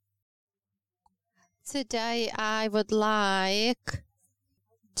Today I would like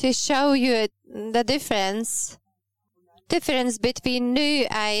to show you the difference between New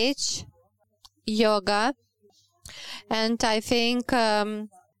Age yoga, and I think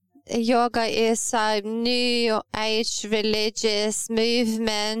yoga is a New Age religious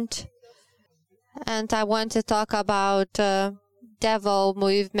movement, and I want to talk about devil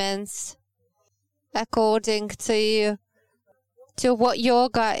movements according to what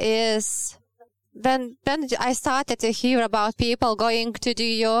yoga is. When I started to hear about people going to do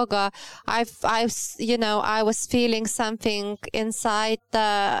yoga, I was feeling something inside.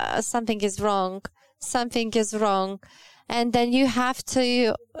 Something is wrong. Something is wrong, and then you have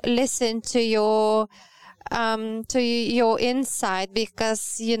to listen to your inside,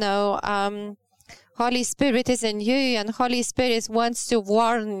 because Holy Spirit is in you, and Holy Spirit wants to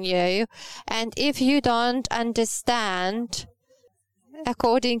warn you. And if you don't understand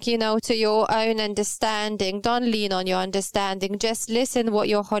according, to your own understanding, don't lean on your understanding. Just listen what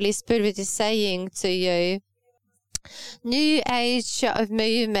your Holy Spirit is saying to you. New Age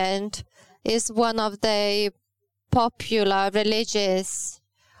movement is one of the popular religions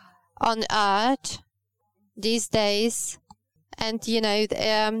on earth these days. And,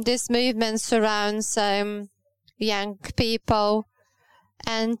 this movement surrounds young people,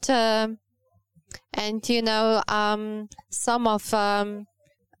 and some of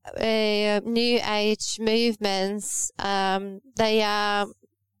New Age movements, they are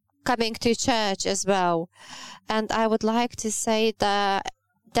coming to church as well. And I would like to say the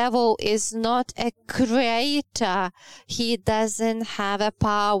devil is not a creator. He doesn't have a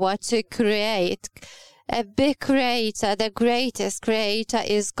power to create. A big creator, the greatest creator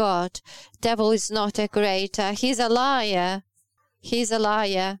is God. Devil is not a creator. He's a liar. He's a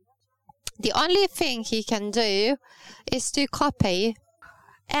liar. The only thing he can do is to copy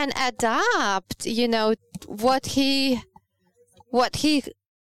and adapt, what he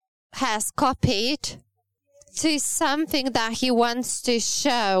has copied to something that he wants to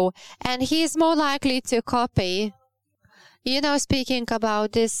show. And he's more likely to copy. Speaking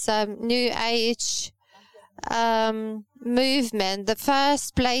about this New Age movement, the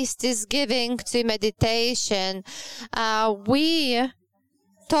first place is giving to meditation. We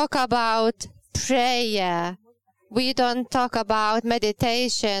talk about prayer. We don't talk about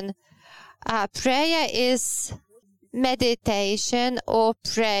meditation. Prayer is meditation, or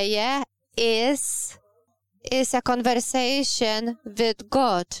prayer is a conversation with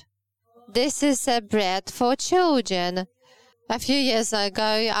God. This is a bread for children. A few years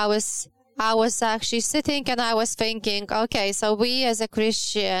ago, I was actually sitting and I was thinking, okay, so we as a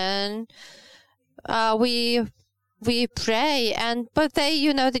Christian, we pray, but they,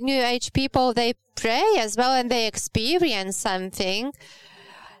 the New Age people, they pray as well, and they experience something.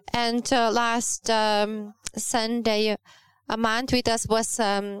 And last Sunday, a man with us was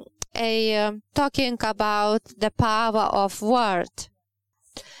talking about the power of word.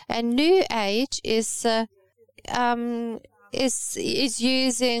 And New Age is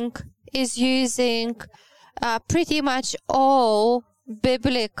using pretty much all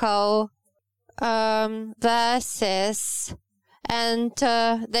biblical verses, and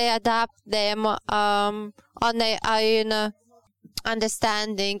they adapt them on their own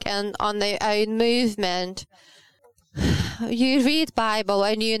understanding and on their own movement. You read Bible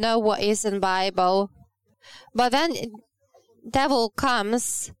and you know what is in Bible, but then devil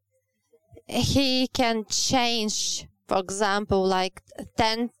comes, he can change, for example, like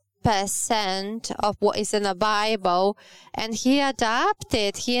 10% of what is in the Bible, and he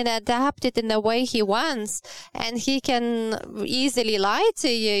adapted in the way he wants, and he can easily lie to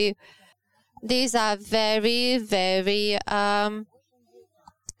you. These are very, very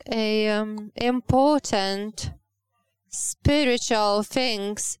important spiritual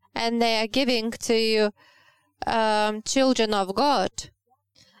things, and they are giving to children of God.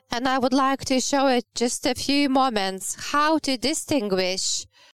 And I would like to show it just a few moments how to distinguish.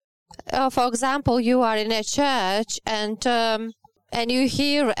 For example, you are in a church and you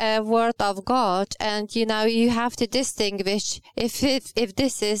hear a word of God, and you have to distinguish if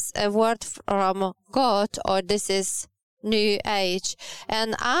this is a word from God or this is New Age.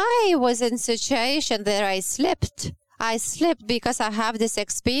 And I was in a situation where I slipped because I have this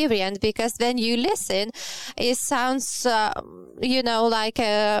experience, because when you listen, it sounds, like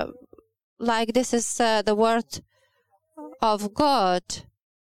this is the word of God.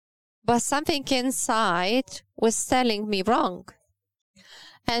 But something inside was telling me wrong.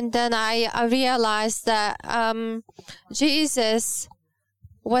 And then I realized that Jesus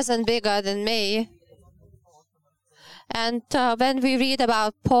wasn't bigger than me. And when we read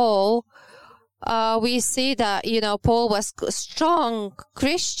about Paul, we see that, Paul was a strong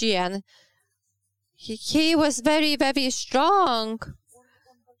Christian. He was very, very strong.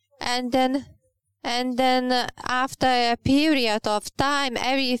 And then after a period of time,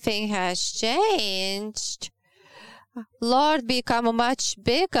 everything has changed. Lord became much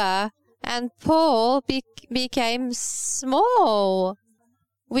bigger, and Paul became small.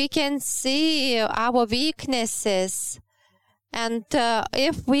 We can see our weaknesses. And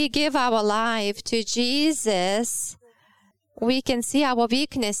if we give our life to Jesus, we can see our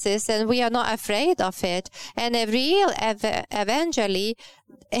weaknesses and we are not afraid of it. And a real evangelism,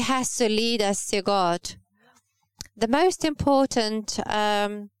 it has to lead us to God. The most important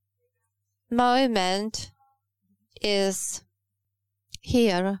moment is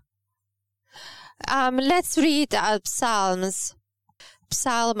here. Let's read Psalms.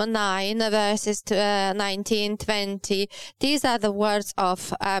 Psalm 9, verses 19-20. These are the words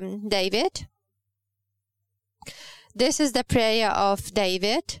of David. This is the prayer of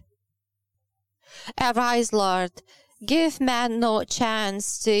David. Arise, Lord. Give man no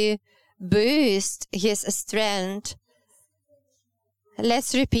chance to boost his strength.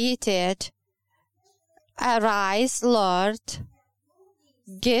 Let's repeat it. Arise, Lord.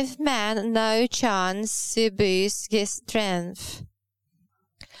 Give man no chance to boost his strength.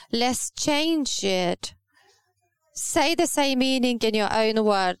 Let's change it. Say the same meaning in your own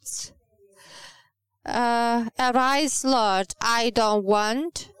words. Arise, Lord. I don't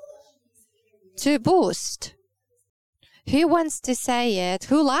want to boost. Who wants to say it?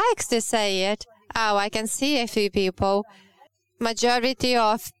 Who likes to say it? Oh, I can see a few people. Majority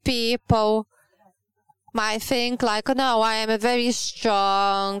of people might think like, no, I am very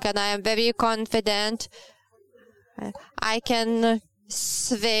strong and I am very confident. I can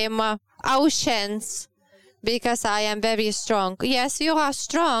swim oceans because I am very strong. Yes, you are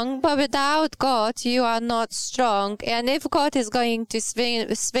strong, but without God, you are not strong. And if God is going to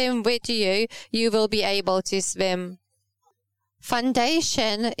swim with you, you will be able to swim.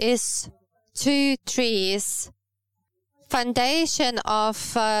 Foundation is 2 trees. Foundation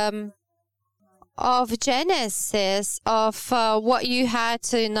of Genesis, of what you had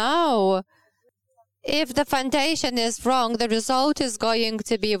to know. If the foundation is wrong, the result is going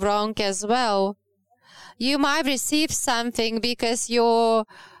to be wrong as well. You might receive something because your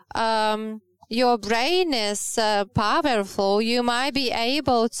brain is powerful. You might be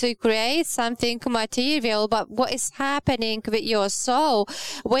able to create something material, but what is happening with your soul,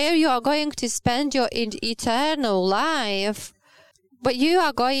 where you are going to spend your eternal life? But you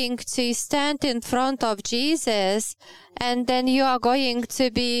are going to stand in front of Jesus, and then you are going to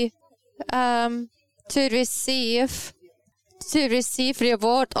be to receive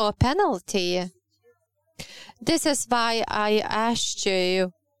reward or penalty. This is why I asked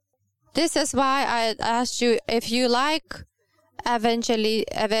you. This is why I asked you if you like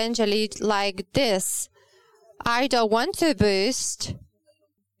evangelism like this. I don't want to boost.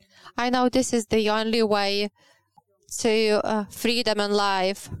 I know this is the only way to freedom and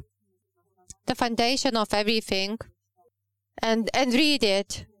life. The foundation of everything. And read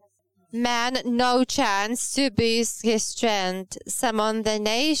it. Man no chance to boost his strength. Summon the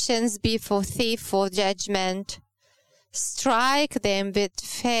nations before thee for judgment. Strike them with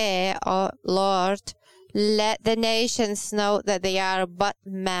fear, O Lord. Let the nations know that they are but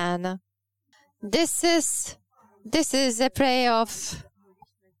man. This is a prayer of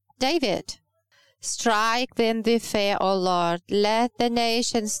David. Strike them with fear, O Lord. Let the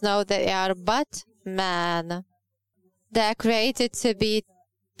nations know that they are but man. They are created to be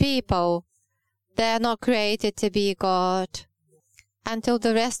people. They are not created to be God. Until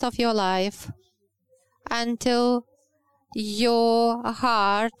the rest of your life. Until your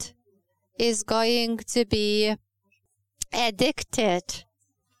heart is going to be addicted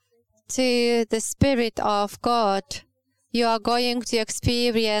to the Spirit of God. You are going to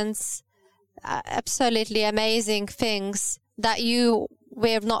experience absolutely amazing things that you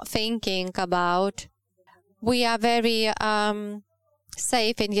were not thinking about. We are very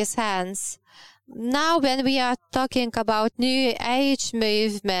safe in His hands. Now when we are talking about New Age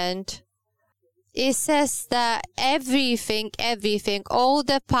movement, it says that everything, all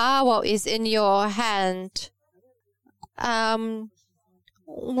the power is in your hand.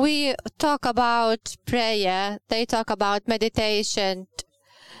 We talk about prayer, they talk about meditation.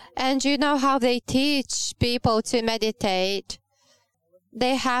 And you know how they teach people to meditate?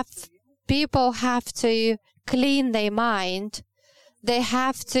 People have to clean their mind. They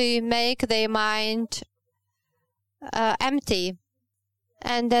have to make their mind empty.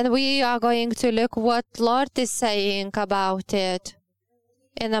 And then we are going to look what Lord is saying about it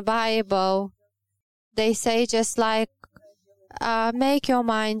in the Bible. They say just like, make your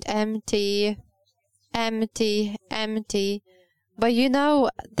mind empty, empty, empty. But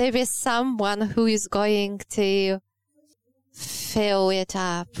there is someone who is going to fill it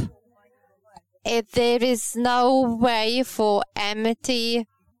up. If there is no way for empty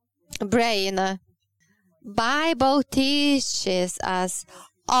brain, Bible teaches us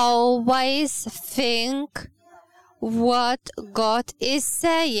always think what God is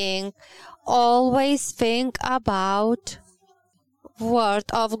saying. Always think about Word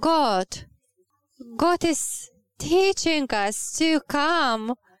of God. God is teaching us to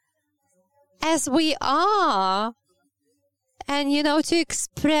come as we are and, to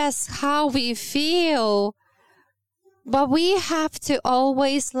express how we feel. But we have to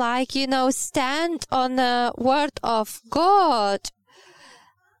always, stand on the Word of God.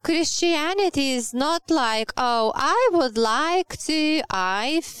 Christianity is not like, I would like to,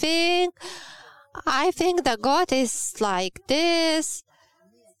 I think that God is like this.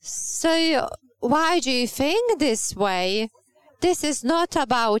 So why do you think this way? This is not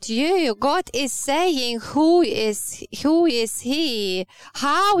about you. God is saying who is He?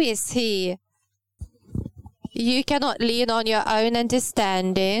 How is He? You cannot lean on your own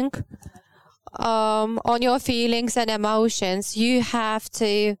understanding, on your feelings and emotions. You have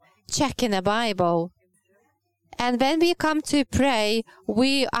to check in the Bible. And when we come to pray,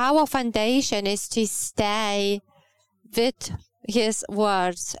 our foundation is to stay with His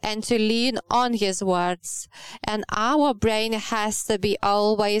words and to lean on His words. And our brain has to be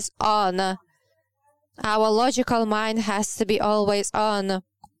always on. Our logical mind has to be always on.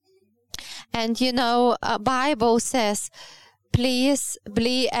 And Bible says, please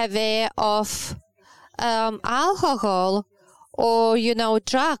be aware of alcohol or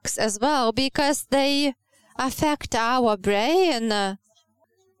drugs as well, because they affect our brain.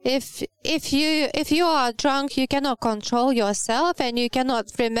 If you are drunk, you cannot control yourself and you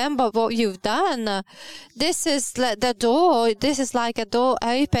cannot remember what you've done. This is the door. This is like a door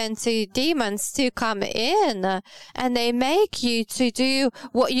open to demons to come in, and they make you to do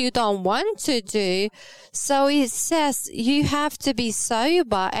what you don't want to do. So it says you have to be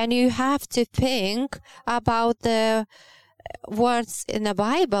sober and you have to think about the words in the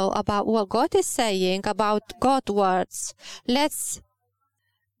Bible, about what God is saying, about God's words. Let's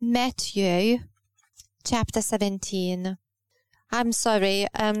Matthew chapter 17. I'm sorry,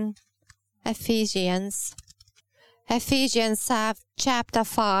 Ephesians chapter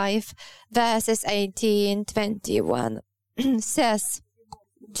 5 verses 18-21 says,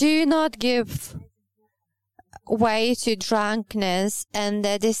 do not give way to drunkenness and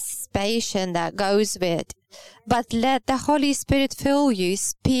the dissipation that goes with, but let the Holy Spirit fill you.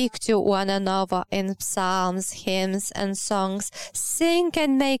 Speak to one another in psalms, hymns, and songs. Sing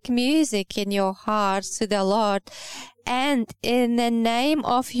and make music in your hearts to the Lord. And in the name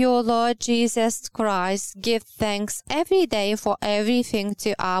of your Lord Jesus Christ, give thanks every day for everything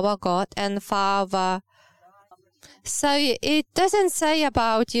to our God and Father. So it doesn't say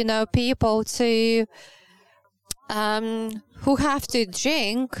about, people to who have to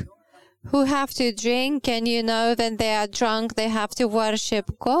drink and, when they are drunk, they have to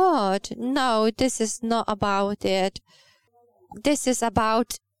worship God. No, this is not about it. This is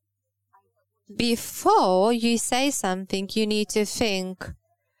about before you say something, you need to think.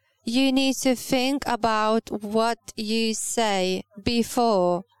 You need to think about what you say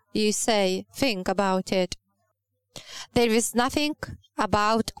before you say. Think about it. There is nothing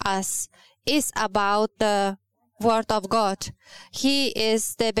about us. It's about the Word of God. He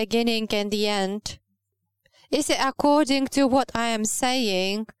is the beginning and the end. Is it according to what I am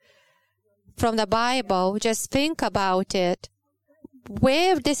saying from the Bible? Just think about it.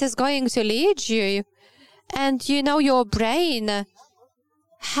 Where this is going to lead you. And your brain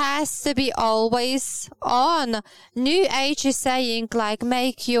has to be always on. New Age is saying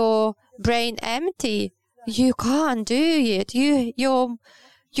make your brain empty. You can't do it. Your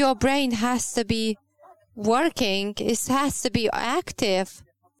brain has to be working. It has to be active.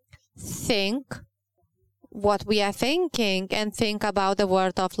 Think what we are thinking and think about the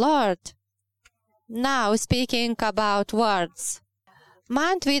Word of Lord. Now, speaking about words.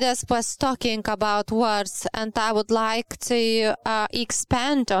 Mantvidas was talking about words, and I would like to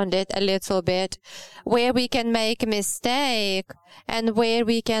expand on it a little bit, where we can make a mistake and where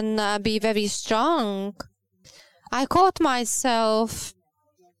we can be very strong. I caught myself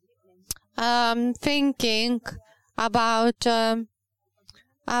thinking about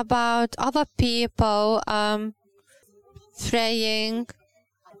other people praying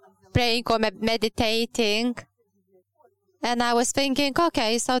or meditating, and I was thinking,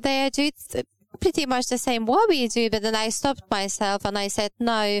 okay, so they are pretty much the same what we do, but then I stopped myself and I said,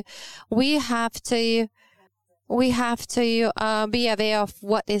 no, we have to be aware of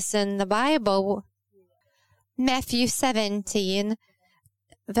what is in the Bible. Matthew 17,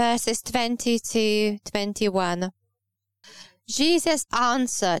 verses 20 to 21. Jesus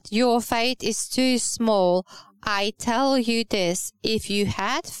answered, your faith is too small. I tell you this, if you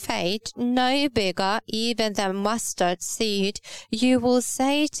had faith no bigger even than mustard seed, you will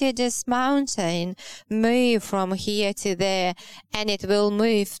say to this mountain, move from here to there, and it will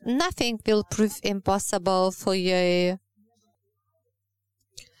move. Nothing will prove impossible for you.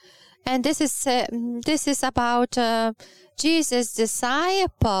 And this is about Jesus'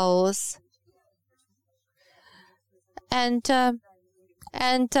 disciples. And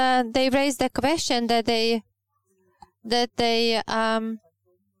they raised the question that they're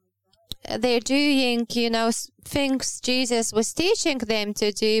doing, things Jesus was teaching them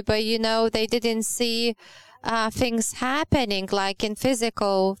to do, but, they didn't see things happening like in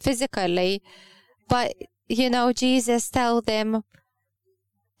physically. But, Jesus told them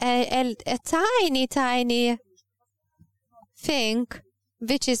a tiny, tiny thing,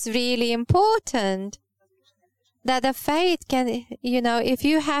 which is really important. That the faith can, if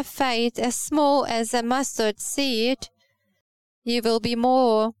you have faith as small as a mustard seed, you will be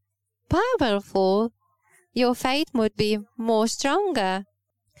more powerful. Your faith would be more stronger.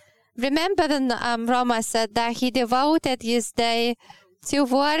 Remember when Roma said that he devoted his day to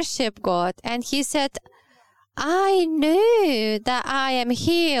worship God, and he said, I knew that I am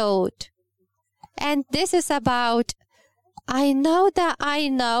healed. And this is about, I know that I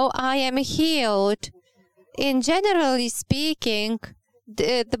know I am healed. In generally speaking,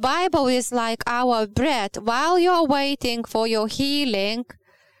 the Bible is like our bread. While you're waiting for your healing,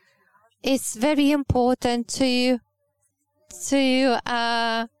 it's very important to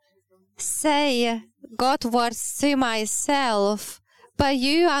say God words to myself. But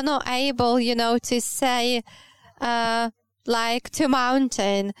you are not able, to say like to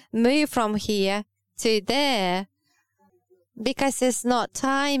mountain, move from here to there, because it's not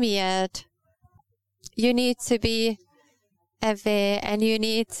time yet. You need to be aware and you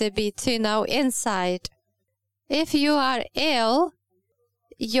need to know inside. If you are ill,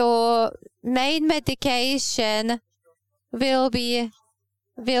 your main medication will be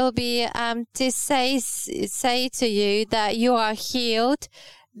to say to you that you are healed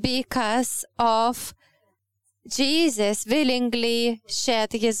because of Jesus willingly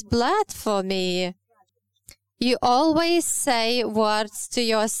shed his blood for me. You always say words to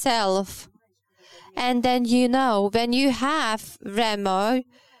yourself. And then when you have remo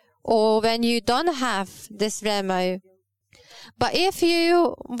or when you don't have this remo. But if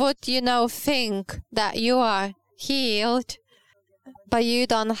you would, think that you are healed, but you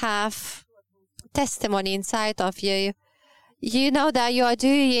don't have testimony inside of you, you know that you are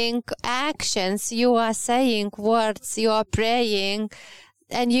doing actions, you are saying words, you are praying,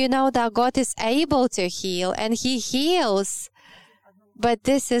 and you know that God is able to heal and he heals. But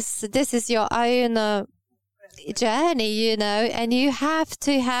this is your own journey, and you have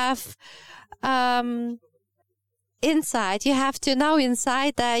to have inside. You have to know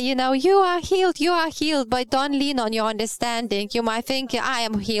inside that, you are healed, but don't lean on your understanding. You might think, I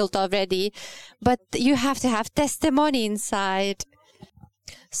am healed already, but you have to have testimony inside.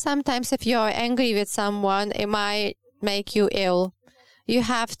 Sometimes if you're angry with someone, it might make you ill. You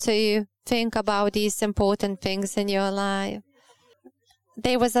have to think about these important things in your life.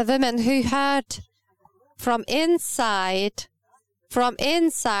 There was a woman who heard from inside,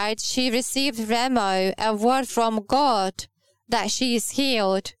 she received remo, a word from God that she is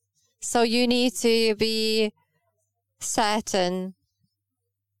healed. So you need to be certain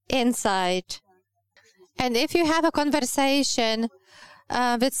inside. And if you have a conversation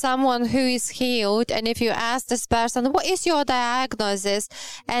with someone who is healed, and if you ask this person, what is your diagnosis?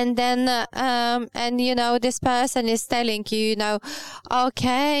 And then, this person is telling you,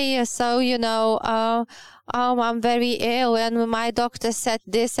 okay, so, I'm very ill and my doctor said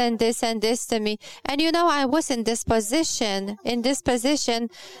this and this and this to me. And I was in this position.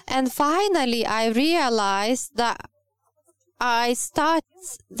 And finally I realized that a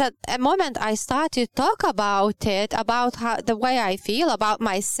moment I start to talk about it, about the way I feel, about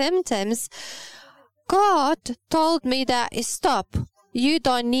my symptoms, God told me that stop. You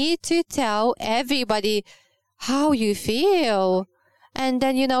don't need to tell everybody how you feel. And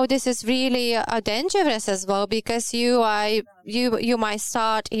then, this is really dangerous as well, because you might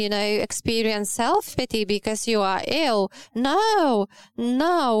start, experience self-pity because you are ill. No.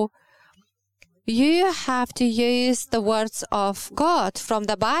 You have to use the words of God from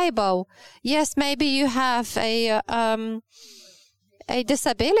the Bible. Yes, maybe you have a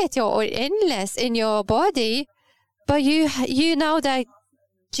disability or illness in your body, but you know that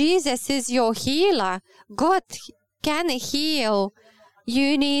Jesus is your healer. God can heal.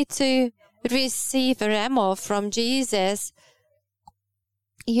 You need to receive a rhema from Jesus.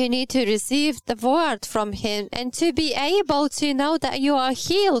 You need to receive the word from Him and to be able to know that you are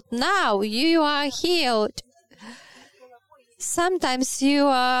healed now. You are healed. Sometimes you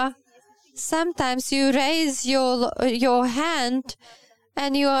raise your hand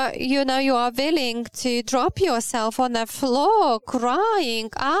and you are willing to drop yourself on the floor,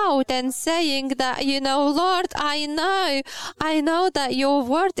 crying out and saying that, Lord, I know that your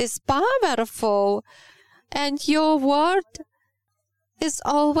word is powerful and your word is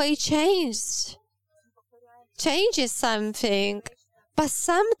always changes something. But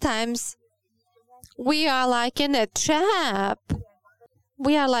sometimes we are like in a trap.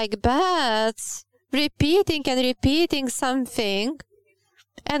 We are like birds, repeating and repeating something,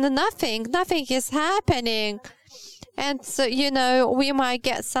 and nothing is happening. And so, we might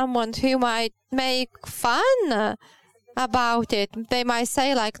get someone who might make fun about it. They might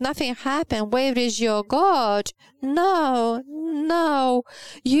say like, nothing happened. Where is your God? No.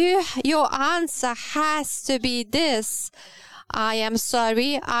 Your answer has to be this. I am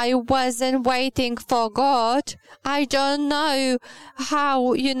sorry. I wasn't waiting for God. I don't know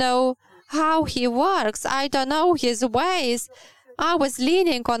how He works. I don't know His ways. I was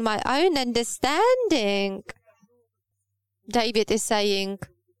leaning on my own understanding. David is saying,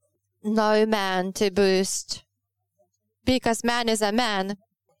 no man to boast. Because man is a man.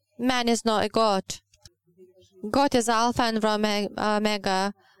 Man is not a God. God is Alpha and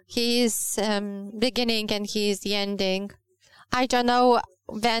Omega. He is beginning and He is the ending. I don't know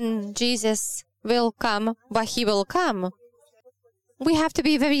when Jesus will come, but He will come. We have to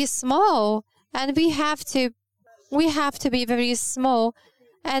be very small, and we have to be very small,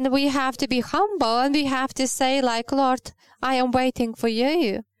 and we have to be humble, and we have to say like, Lord, I am waiting for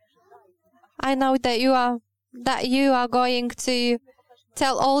you. I know that you are going to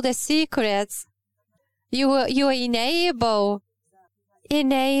tell all the secrets. You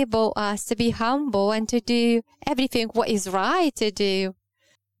enable us to be humble and to do everything what is right to do.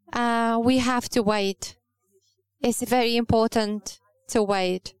 We have to wait. It's very important to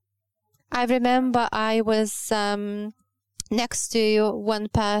wait. I remember I was next to one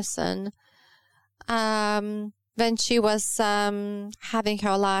person when she was having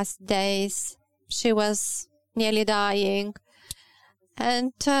her last days. She was nearly dying.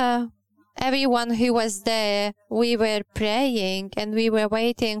 And everyone who was there, we were praying and we were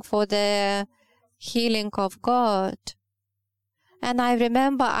waiting for the healing of God. And I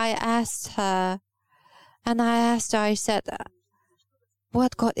remember I asked her, I said,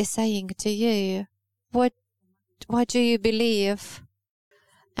 what God is saying to you? What do you believe?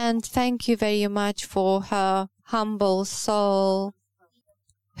 And thank you very much for her humble soul.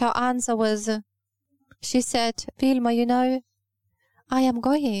 Her answer was, she said, Vilma, I am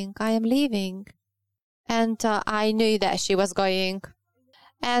going, I am leaving. And I knew that she was going.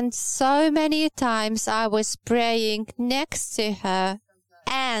 And so many times I was praying next to her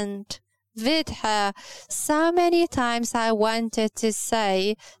and with her. So many times I wanted to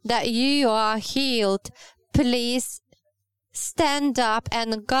say that you are healed. Please stand up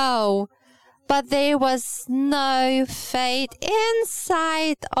and go. But there was no faith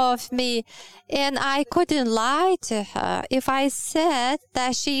inside of me, and I couldn't lie to her. If I said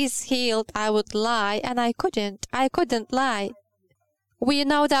that she's healed, I would lie, and I couldn't lie. We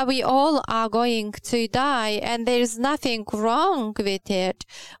know that we all are going to die, and there is nothing wrong with it.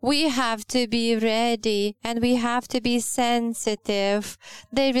 We have to be ready, and we have to be sensitive.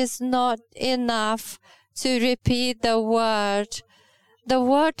 There is not enough to repeat the word. The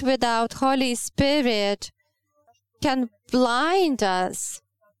word without Holy Spirit can blind us.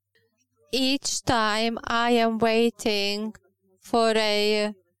 Each time I am waiting for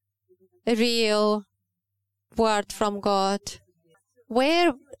a real word from God.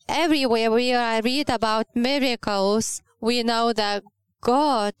 Everywhere we read about miracles, we know that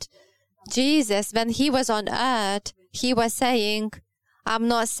God, Jesus, when He was on earth, He was saying, I'm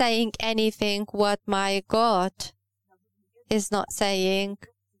not saying anything what my God is not saying.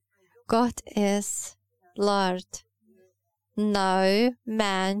 God is Lord. No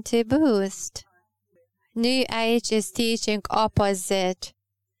man to boast. New Age is teaching opposite.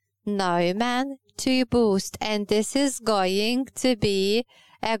 No man to boast. And this is going to be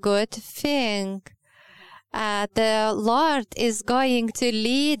a good thing. The Lord is going to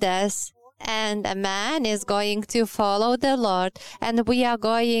lead us and a man is going to follow the Lord, and we are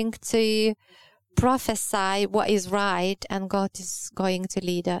going to prophesy what is right, and God is going to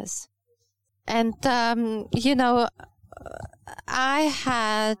lead us. And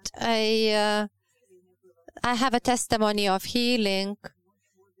I have a testimony of healing,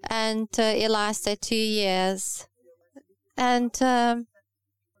 and it lasted 2 years. And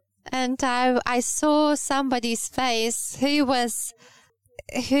I saw somebody's face who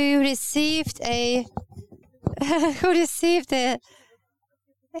received a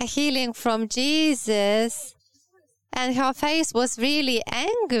healing from Jesus, and her face was really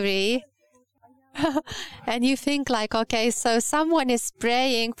angry. And you think like, okay, so someone is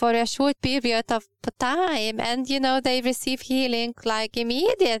praying for a short period of time, and they receive healing like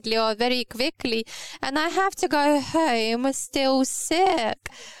immediately or very quickly, and I have to go home still sick.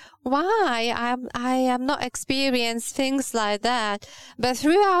 Why? I am not experienced things like that. But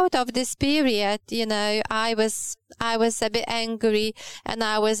throughout of this period, I was a bit angry, and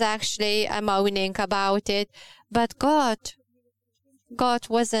I was actually moaning about it. But God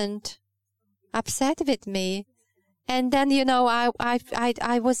wasn't upset with me. And then, I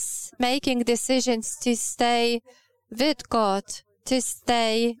was making decisions to stay with God, to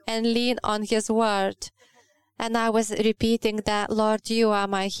stay and lean on His word. And I was repeating that, Lord, you are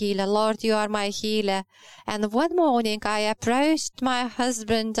my healer. Lord, you are my healer. And one morning I approached my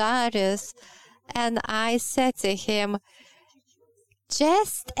husband, Darius, and I said to him,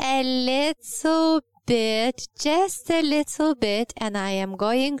 just a little bit, and I am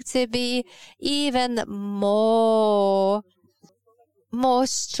going to be even more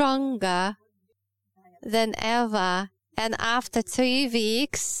stronger than ever. And after 2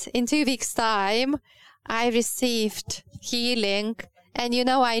 weeks, in 2 weeks' time, I received healing. And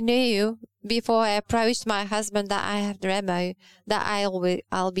I knew before I approached my husband that I have Remo, that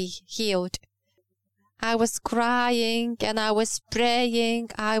I'll be healed. I was crying and I was praying.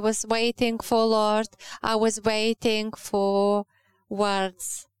 I was waiting for Lord. I was waiting for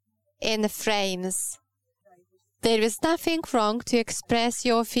words in frames. There is nothing wrong to express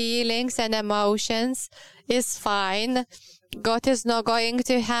your feelings and emotions. It's fine. God is not going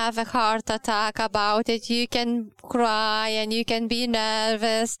to have a heart attack about it. You can cry and you can be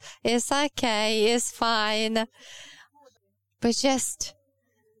nervous. It's okay. It's fine. But just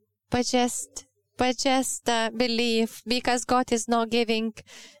believe, because God is not giving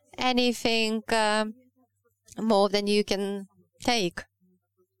anything more than you can take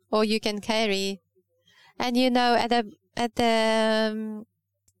or you can carry. And at the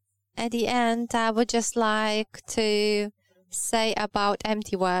end, I would just like to say about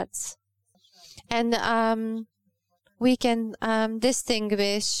empty words. And we can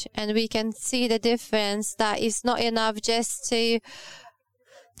distinguish, and we can see the difference. That is not enough just to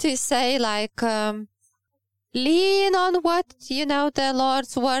say like, lean on what, the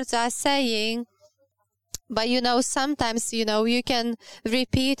Lord's words are saying. But, sometimes, you can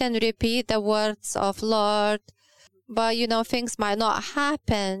repeat the words of Lord, but, things might not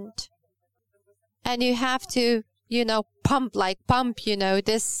happen. And you have to, pump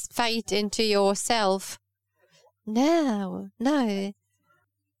this faith into yourself. No.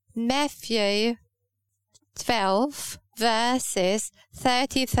 Matthew 12, verses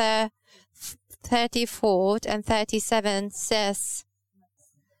 34 and 37 says,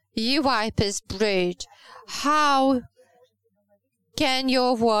 you vipers brood, how can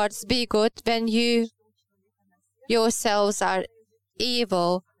your words be good when you yourselves are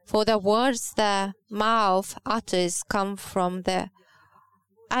evil? For the words the mouth utters come from the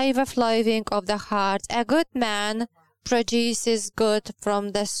overflowing of the heart. A good man produces good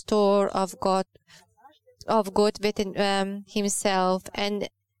from the store of good within himself, and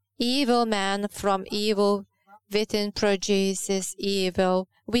evil man from evil within produces evil.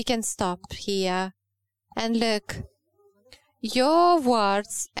 We can stop here and look. Your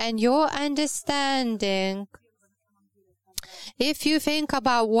words and your understanding. If you think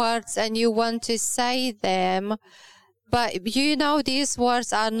about words and you want to say them, but these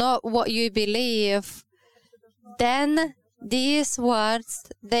words are not what you believe, then these words,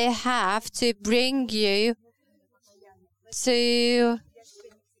 they have to bring you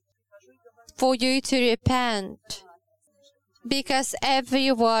for you to repent, because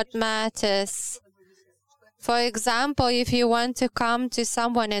every word matters. For example, if you want to come to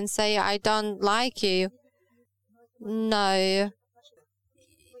someone and say, I don't like you, no.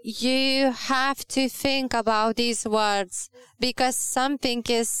 You have to think about these words, because something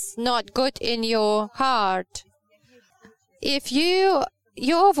is not good in your heart. If your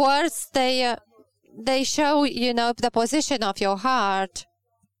words, they show, the position of your heart.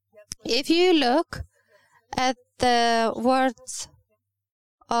 If you look at the words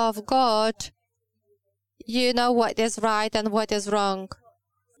of God, you know what is right and what is wrong.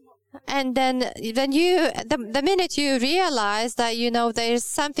 And then the minute you realize that, there is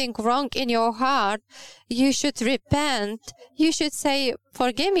something wrong in your heart, you should repent. You should say,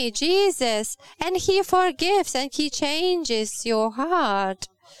 forgive me, Jesus. And He forgives and He changes your heart.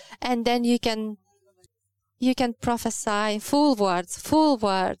 And then you can prophesy full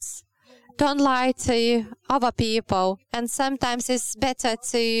words. Don't lie to other people. And sometimes it's better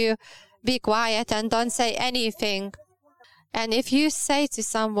to be quiet and don't say anything. And if you say to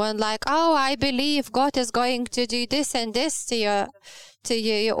someone like, oh, I believe God is going to do this and this to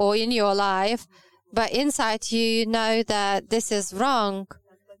you or in your life, but inside you know that this is wrong,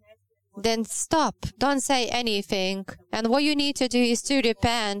 then stop. Don't say anything. And what you need to do is to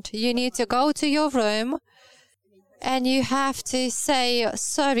repent. You need to go to your room and you have to say,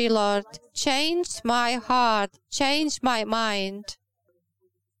 sorry, Lord, change my heart, change my mind.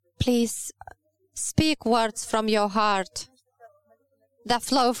 Please speak words from your heart that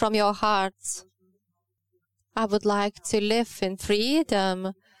flow from your heart. I would like to live in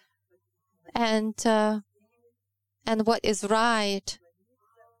freedom and what is right.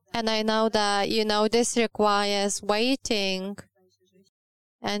 And I know that, this requires waiting,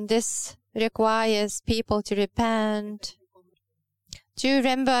 and this requires people to repent. Do you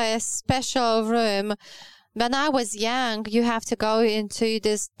remember a special room? When I was young, you have to go into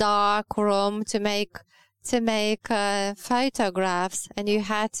this dark room to make photographs, and you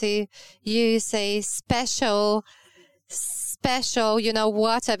had to use a special,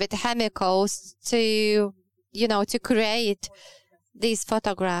 water with chemicals to create these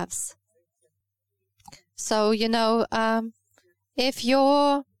photographs. So, if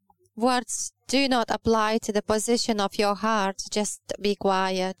your words do not apply to the position of your heart, just be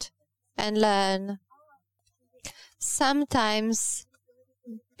quiet and learn. Sometimes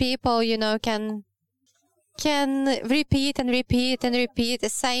people, can repeat and repeat and repeat the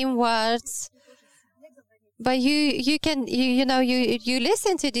same words, but you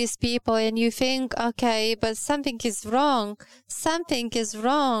listen to these people and you think, okay, but something is wrong,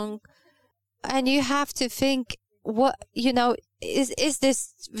 and you have to think, what is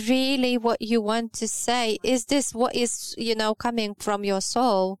this really what you want to say? Is this what is coming from your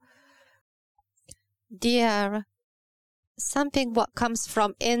soul? Dear, something what comes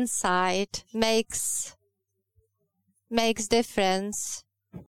from inside makes difference.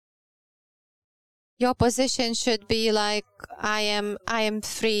 Your position should be like, I am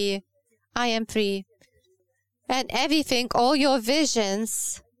free. I am free. And everything, all your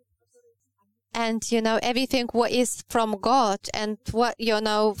visions, and everything what is from God, and what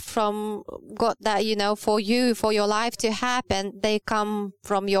from God, that for you, for your life to happen, they come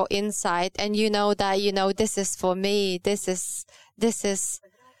from your inside, and that this is for me. This is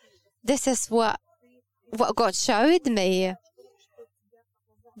what God showed me.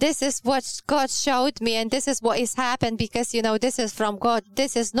 This is what God showed me, and this is what is happened because this is from God.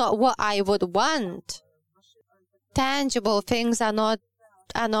 This is not what I would want. Tangible things are not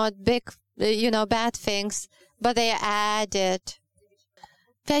big, bad things, but they are added.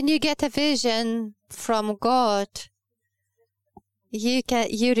 When you get a vision from God,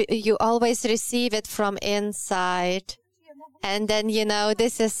 you always receive it from inside, and then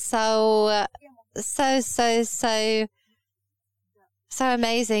this is so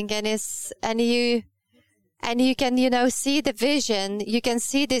amazing, and you can see the vision. You can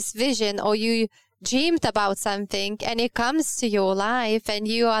see this vision, or you dreamed about something, and it comes to your life, and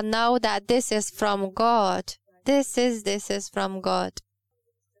you know that this is from God. This is from God.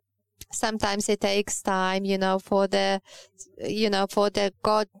 Sometimes it takes time, for the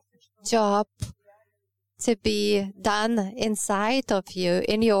God job to be done inside of you,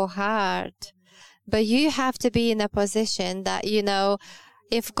 in your heart. But you have to be in a position that,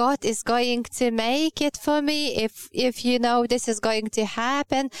 if God is going to make it for me, if this is going to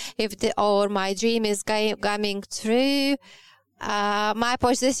happen, or my dream is coming true, my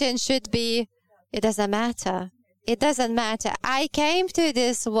position should be, it doesn't matter. It doesn't matter. I came to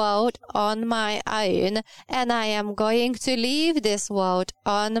this world on my own, and I am going to leave this world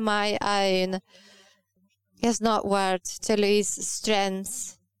on my own. It's not worth to lose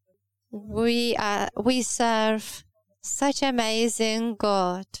strength. We serve such amazing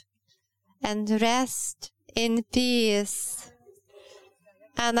God, and rest in peace.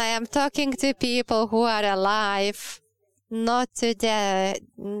 And I am talking to people who are alive, not to dead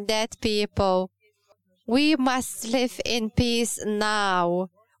people. We must live in peace now.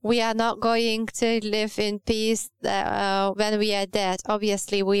 We are not going to live in peace when we are dead.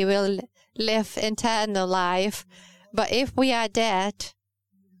 Obviously, we will live eternal life. But if we are dead,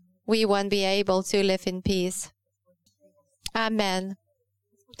 we won't be able to live in peace. Amen.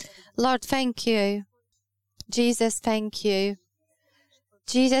 Lord, thank you. Jesus, thank you.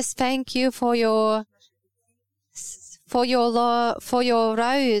 Jesus, thank you for your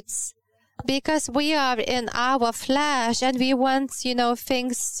roads. Because we are in our flesh and we want,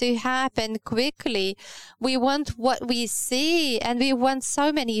 things to happen quickly. We want what we see and we want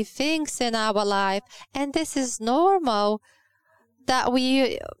so many things in our life. And this is normal that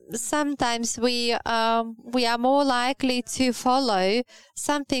sometimes we are more likely to follow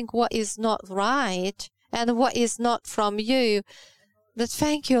something what is not right and what is not from you. But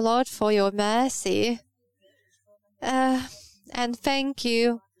thank you, Lord, for your mercy. And thank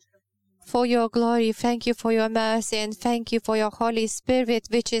you for your glory. Thank you for your mercy, and thank you for your Holy Spirit,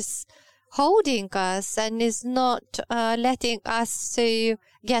 which is holding us and is not letting us to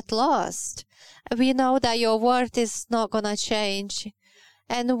get lost. We know that your word is not going to change,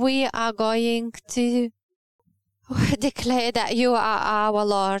 and we are going to declare that you are our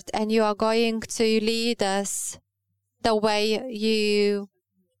Lord, and you are going to lead us the way you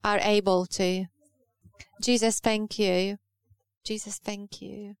are able to. Jesus, thank you. Jesus, thank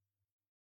you.